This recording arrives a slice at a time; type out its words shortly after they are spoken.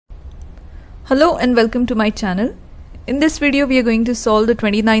Hello and welcome to my channel. In this video we are going to solve the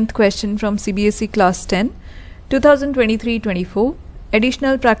 29th question from CBSE Class 10 2023-24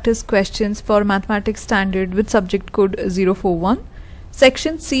 additional practice questions for Mathematics Standard with subject code 041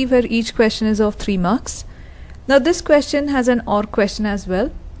 section C, where each question is of 3 marks. Now this question has an OR question as well,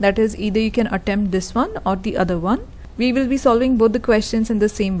 that is either you can attempt this one or the other one. We will be solving both the questions in the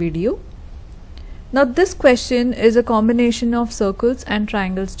same video. Now this question is a combination of circles and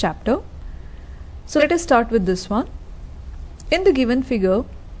triangles chapter. So let us start with this one. In the given figure,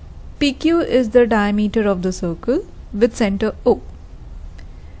 PQ is the diameter of the circle with center O.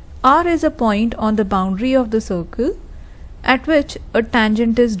 R is a point on the boundary of the circle at which a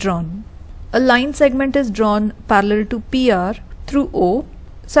tangent is drawn. A line segment is drawn parallel to PR through O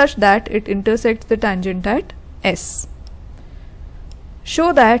such that it intersects the tangent at S.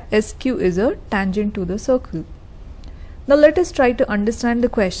 Show that SQ is a tangent to the circle. Now let us try to understand the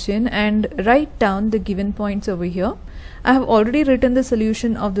question and write down the given points over here. I have already written the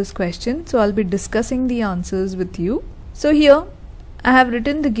solution of this question, so I'll be discussing the answers with you. So here I have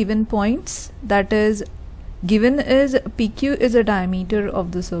written the given points, that is given is PQ is a diameter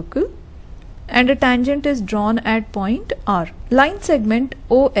of the circle and a tangent is drawn at point R. Line segment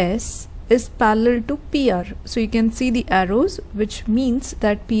OS is parallel to PR, so you can see the arrows, which means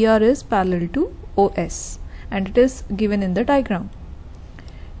that PR is parallel to OS, and it is given in the diagram.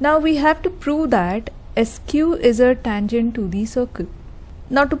 Now we have to prove that SQ is a tangent to the circle.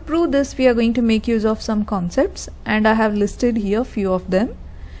 Now to prove this, we are going to make use of some concepts, and I have listed here few of them.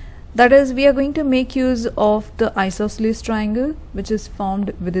 That is, we are going to make use of the isosceles triangle, which is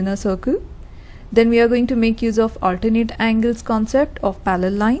formed within a circle. Then we are going to make use of alternate angles concept of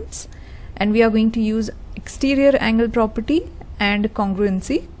parallel lines, and we are going to use exterior angle property and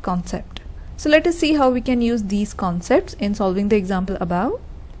congruency concept. So let us see how we can use these concepts in solving the example above.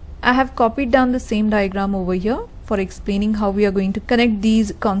 I have copied down the same diagram over here for explaining how we are going to connect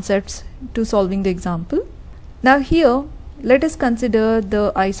these concepts to solving the example. Now here let us consider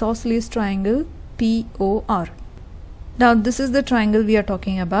the isosceles triangle POR. Now this is the triangle we are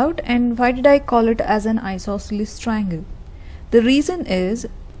talking about, and why did I call it as an isosceles triangle? The reason is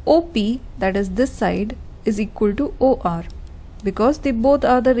OP, that is this side, is equal to OR, because they both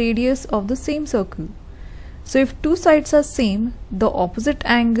are the radius of the same circle. So if two sides are same, the opposite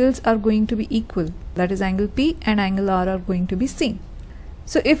angles are going to be equal, that is angle P and angle R are going to be same.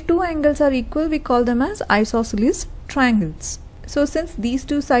 So if two angles are equal, we call them as isosceles triangles. So since these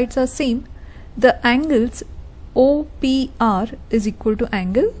two sides are same, the angles OPR is equal to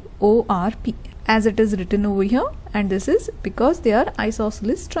angle ORP, as it is written over here, and this is because they are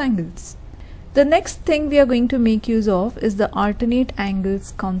isosceles triangles. The next thing we are going to make use of is the alternate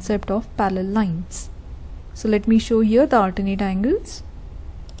angles concept of parallel lines. So let me show here the alternate angles.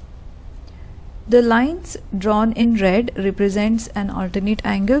 The lines drawn in red represents an alternate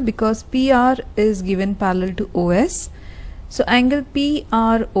angle because PR is given parallel to OS. So angle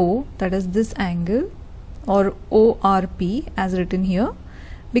PRO, that is this angle, or ORP as written here,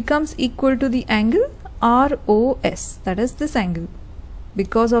 becomes equal to the angle ROS, that is this angle,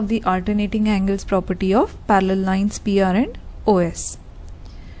 because of the alternating angles property of parallel lines PR and OS.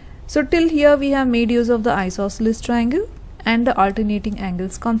 So till here we have made use of the isosceles triangle and the alternating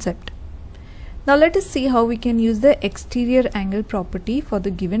angles concept. Now let us see how we can use the exterior angle property for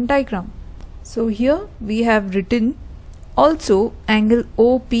the given diagram. So here we have written also angle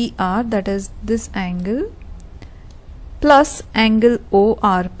OPR, that is this angle, plus angle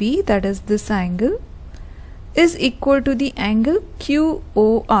ORP, that is this angle, is equal to the angle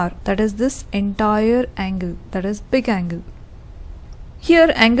QOR, that is this entire angle, that is big angle.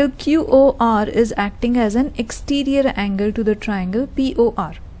 Here angle QOR is acting as an exterior angle to the triangle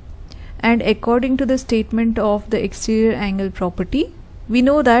POR, and according to the statement of the exterior angle property, we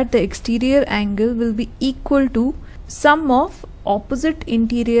know that the exterior angle will be equal to sum of opposite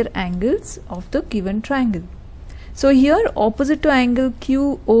interior angles of the given triangle. So here opposite to angle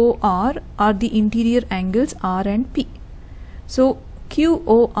QOR are the interior angles R and P. So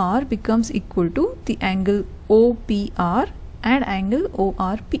QOR becomes equal to the angle OPR and angle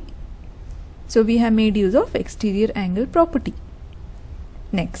ORP. So we have made use of exterior angle property.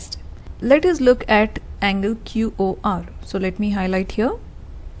 Next, let us look at angle QOR. So let me highlight here.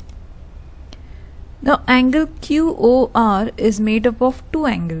 Now angle QOR is made up of two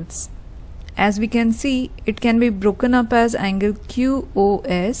angles. As we can see, it can be broken up as angle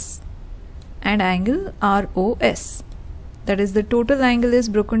QOS and angle ROS. That is, the total angle is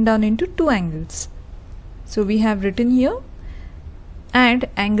broken down into two angles. So we have written here, and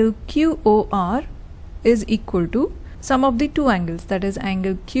angle QOR is equal to sum of the two angles, that is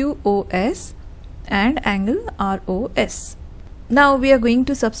angle QOS and angle ROS. Now we are going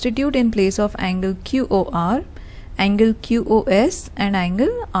to substitute in place of angle QOR, angle QOS and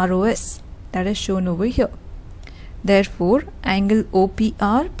angle ROS, that is shown over here. Therefore, angle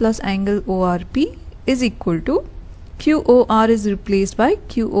OPR plus angle ORP is equal to QOR is replaced by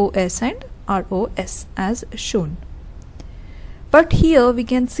QOS and ROS as shown. But here we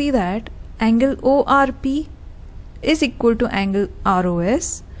can see that angle ORP is equal to angle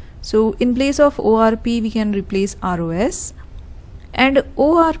ROS. So in place of ORP we can replace ROS, and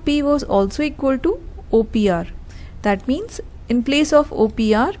ORP was also equal to OPR. That means in place of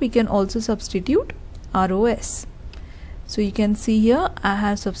OPR we can also substitute ROS. So you can see here I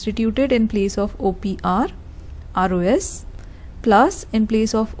have substituted in place of OPR ROS, plus in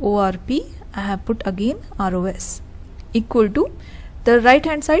place of ORP I have put again ROS, equal to, the right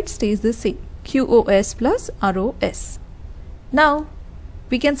hand side stays the same, QOS plus ROS. Now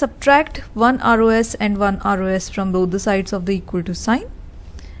we can subtract one ROS and one ROS from both the sides of the equal to sign,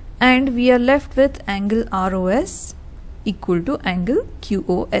 and we are left with angle ROS equal to angle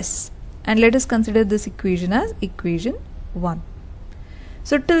QOS, and let us consider this equation as equation 1.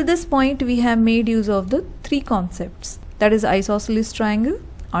 So till this point we have made use of the three concepts, that is isosceles triangle,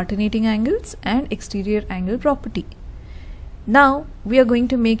 alternating angles and exterior angle property. Now we are going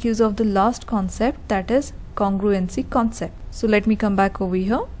to make use of the last concept, that is congruency concept. So let me come back over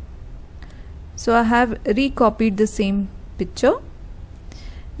here. So I have recopied the same picture.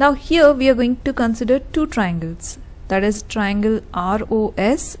 Now here we are going to consider two triangles, that is triangle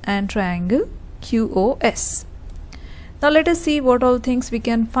ROS and triangle QOS. Now let us see what all things we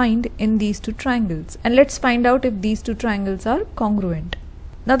can find in these two triangles, and let's find out if these two triangles are congruent.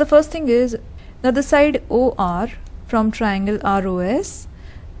 Now the first thing is, now the side OR from triangle ROS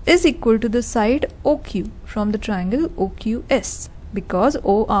is equal to the side OQ from the triangle OQS, because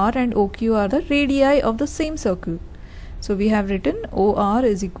OR and OQ are the radii of the same circle. So we have written OR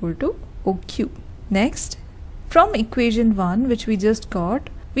is equal to OQ. Next, from equation 1 which we just got,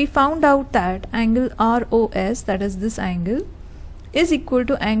 we found out that angle ROS, that is this angle, is equal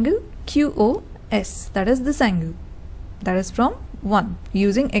to angle QOS, that is this angle, that is from 1,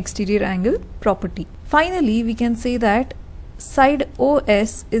 using exterior angle property. Finally, we can say that side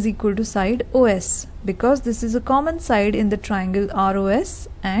OS is equal to side OS, because this is a common side in the triangle ROS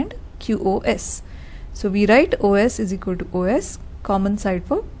and QOS. So we write OS is equal to OS, common side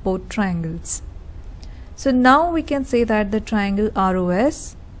for both triangles. So now we can say that the triangle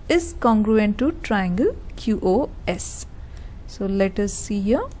ROS is congruent to triangle QOS. So let us see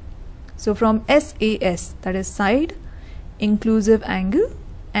here. So from SAS, that is side inclusive angle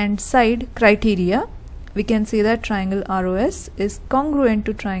and side criteria, we can say that triangle ROS is congruent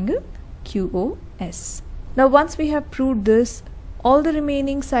to triangle QOS. Now once we have proved this, all the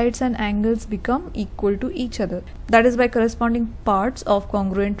remaining sides and angles become equal to each other, that is by corresponding parts of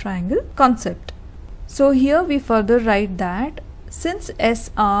congruent triangle concept. So here we further write that since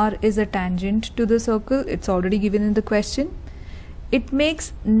SR is a tangent to the circle, it's already given in the question, it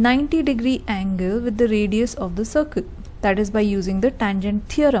makes 90-degree angle with the radius of the circle, that is by using the tangent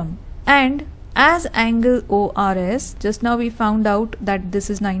theorem. And as angle ORS, just now we found out that this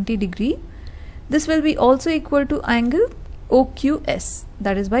is 90 degree, this will be also equal to angle OQS,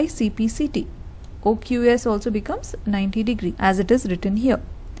 that is by CPCT. OQS also becomes 90 degree as it is written here.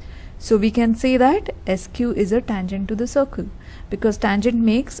 So we can say that SQ is a tangent to the circle, because tangent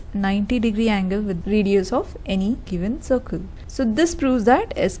makes 90-degree angle with radius of any given circle. So this proves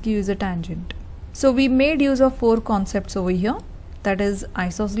that SQ is a tangent. So we made use of four concepts over here, that is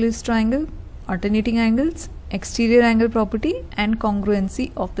isosceles triangle, alternating angles, exterior angle property and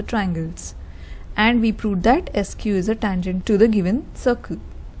congruency of the triangles. And we proved that SQ is a tangent to the given circle.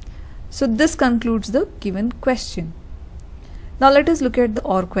 So this concludes the given question. Now let us look at the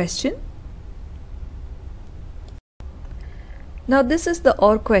OR question. Now this is the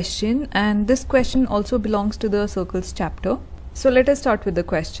OR question, and this question also belongs to the circles chapter. So let us start with the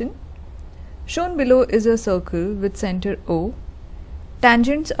question. Shown below is a circle with center O.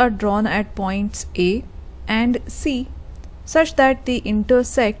 Tangents are drawn at points A and C such that they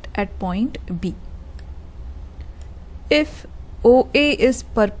intersect at point B. If OA is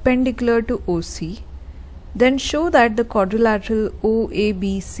perpendicular to OC, then show that the quadrilateral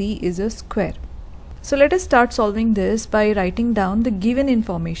OABC is a square. So let us start solving this by writing down the given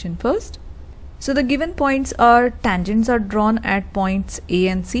information first. So the given points are tangents are drawn at points A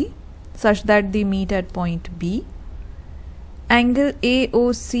and C such that they meet at point B. Angle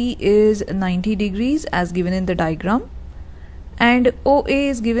AOC is 90 degrees as given in the diagram, and OA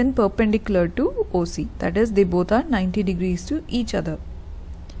is given perpendicular to OC, that is they both are 90 degrees to each other.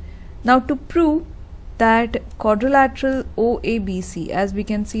 Now to prove that quadrilateral OABC, as we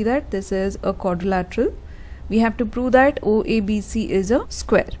can see that this is a quadrilateral, we have to prove that OABC is a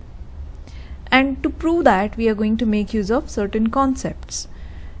square. And to prove that, we are going to make use of certain concepts.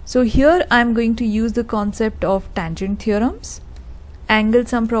 So here I am going to use the concept of tangent theorems, angle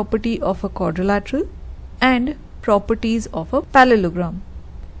sum property of a quadrilateral, and properties of a parallelogram.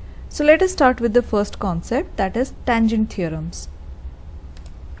 So let us start with the first concept, that is tangent theorems.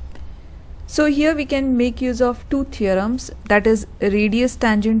 So here we can make use of two theorems, that is radius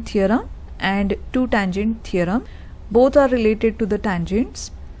tangent theorem and two tangent theorem. Both are related to the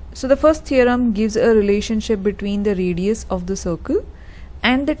tangents. So the first theorem gives a relationship between the radius of the circle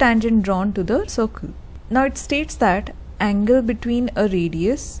and the tangent drawn to the circle. Now it states that angle between a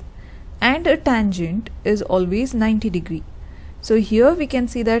radius and a tangent is always 90 degree. So here we can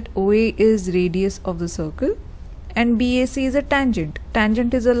see that OA is radius of the circle and BAC is a tangent.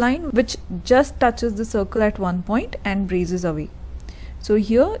 Tangent is a line which just touches the circle at one point and breezes away. So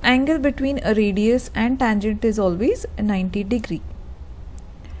here angle between a radius and tangent is always 90 degree.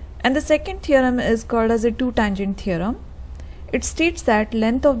 And the second theorem is called as a two tangent theorem. It states that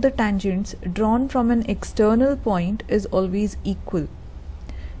length of the tangents drawn from an external point is always equal.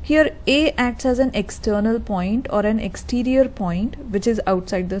 Here A acts as an external point or an exterior point which is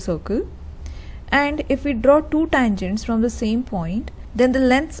outside the circle. And if we draw two tangents from the same point, then the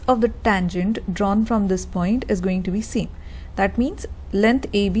lengths of the tangent drawn from this point is going to be same. That means length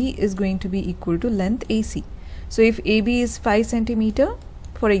AB is going to be equal to length AC. So if AB is 5 cm,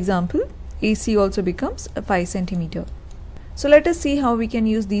 for example, AC also becomes 5 cm. So let us see how we can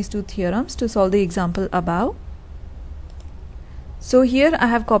use these two theorems to solve the example above. So here I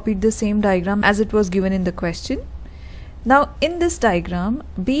have copied the same diagram as it was given in the question. Now in this diagram,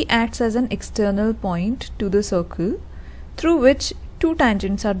 B acts as an external point to the circle through which two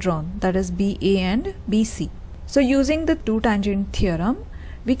tangents are drawn, that is BA and BC. So using the two tangent theorem,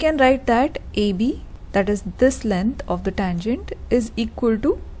 we can write that AB, that is this length of the tangent, is equal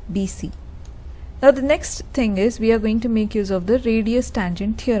to BC. Now the next thing is we are going to make use of the radius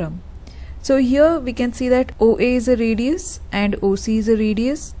tangent theorem. So here we can see that OA is a radius and OC is a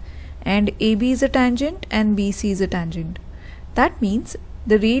radius and AB is a tangent and BC is a tangent. That means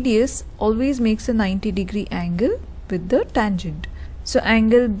the radius always makes a 90 degree angle with the tangent. So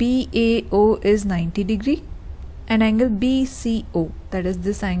angle BAO is 90 degree and angle BCO, that is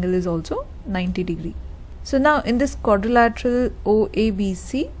this angle, is also 90 degree. So now in this quadrilateral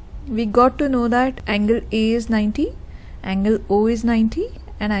OABC, we got to know that angle A is 90, angle O is 90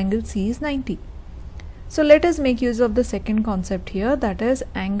 and angle C is 90. So let us make use of the second concept here, that is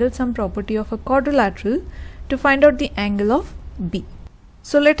angle sum property of a quadrilateral, to find out the angle of B.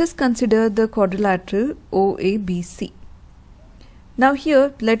 So let us consider the quadrilateral OABC. Now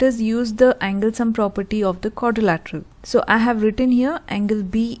here let us use the angle sum property of the quadrilateral. So I have written here angle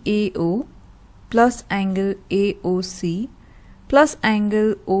BAO plus angle AOC plus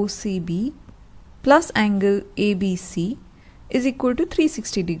angle OCB plus angle ABC is equal to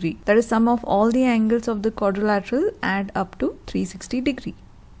 360 degree. That is, sum of all the angles of the quadrilateral add up to 360 degree.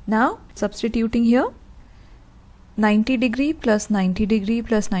 Now substituting here, 90 degree plus 90 degree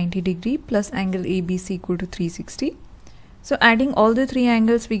plus 90 degree plus angle ABC equal to 360. So adding all the three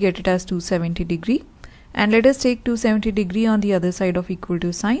angles, we get it as 270 degree. And let us take 270 degree on the other side of equal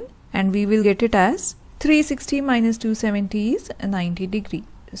to sign, and we will get it as 360 minus 270 is 90 degree.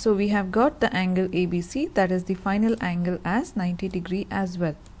 So we have got the angle ABC, that is the final angle, as 90 degree as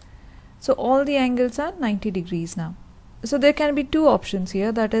well. So all the angles are 90 degrees now. So there can be two options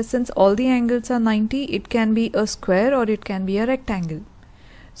here, that is, since all the angles are 90, it can be a square or it can be a rectangle.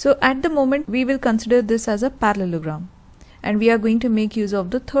 So at the moment we will consider this as a parallelogram, and we are going to make use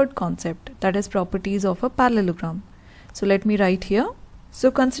of the third concept, that is properties of a parallelogram. So let me write here.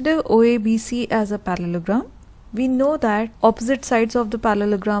 So consider OABC as a parallelogram. We know that opposite sides of the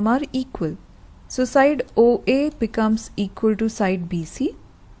parallelogram are equal. So side OA becomes equal to side BC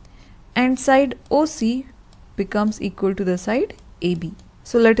and side OC becomes equal to the side AB.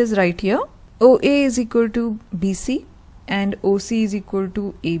 So let us write here OA is equal to BC and OC is equal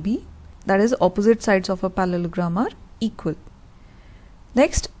to AB. That is, opposite sides of a parallelogram are equal.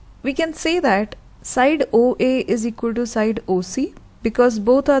 Next, we can say that side OA is equal to side OC because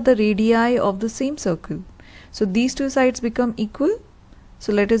both are the radii of the same circle. So these two sides become equal.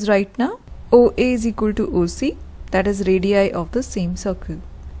 So let us write now OA is equal to OC, that is radii of the same circle.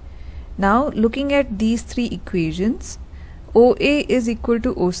 Now looking at these three equations, OA is equal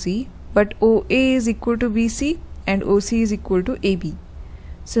to OC, but OA is equal to BC and OC is equal to AB.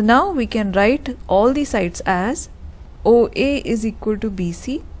 So now we can write all the sides as OA is equal to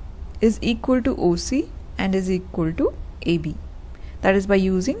BC is equal to OC and is equal to AB. That is by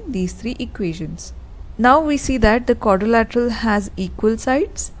using these three equations. Now we see that the quadrilateral has equal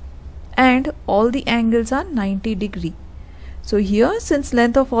sides and all the angles are 90 degree. So here, since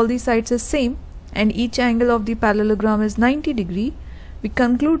length of all the sides is same and each angle of the parallelogram is 90 degree, we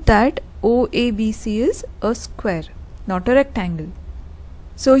conclude that OABC is a square, not a rectangle.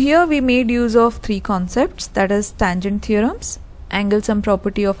 So here we made use of three concepts, that is tangent theorems, angle sum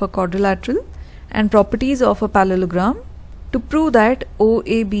property of a quadrilateral and properties of a parallelogram to prove that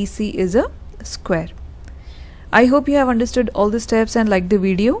OABC is a square. I hope you have understood all the steps and liked the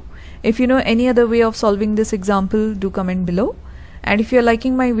video. If you know any other way of solving this example, do comment below. And if you are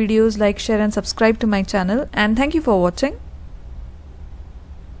liking my videos, like, share and subscribe to my channel. And thank you for watching.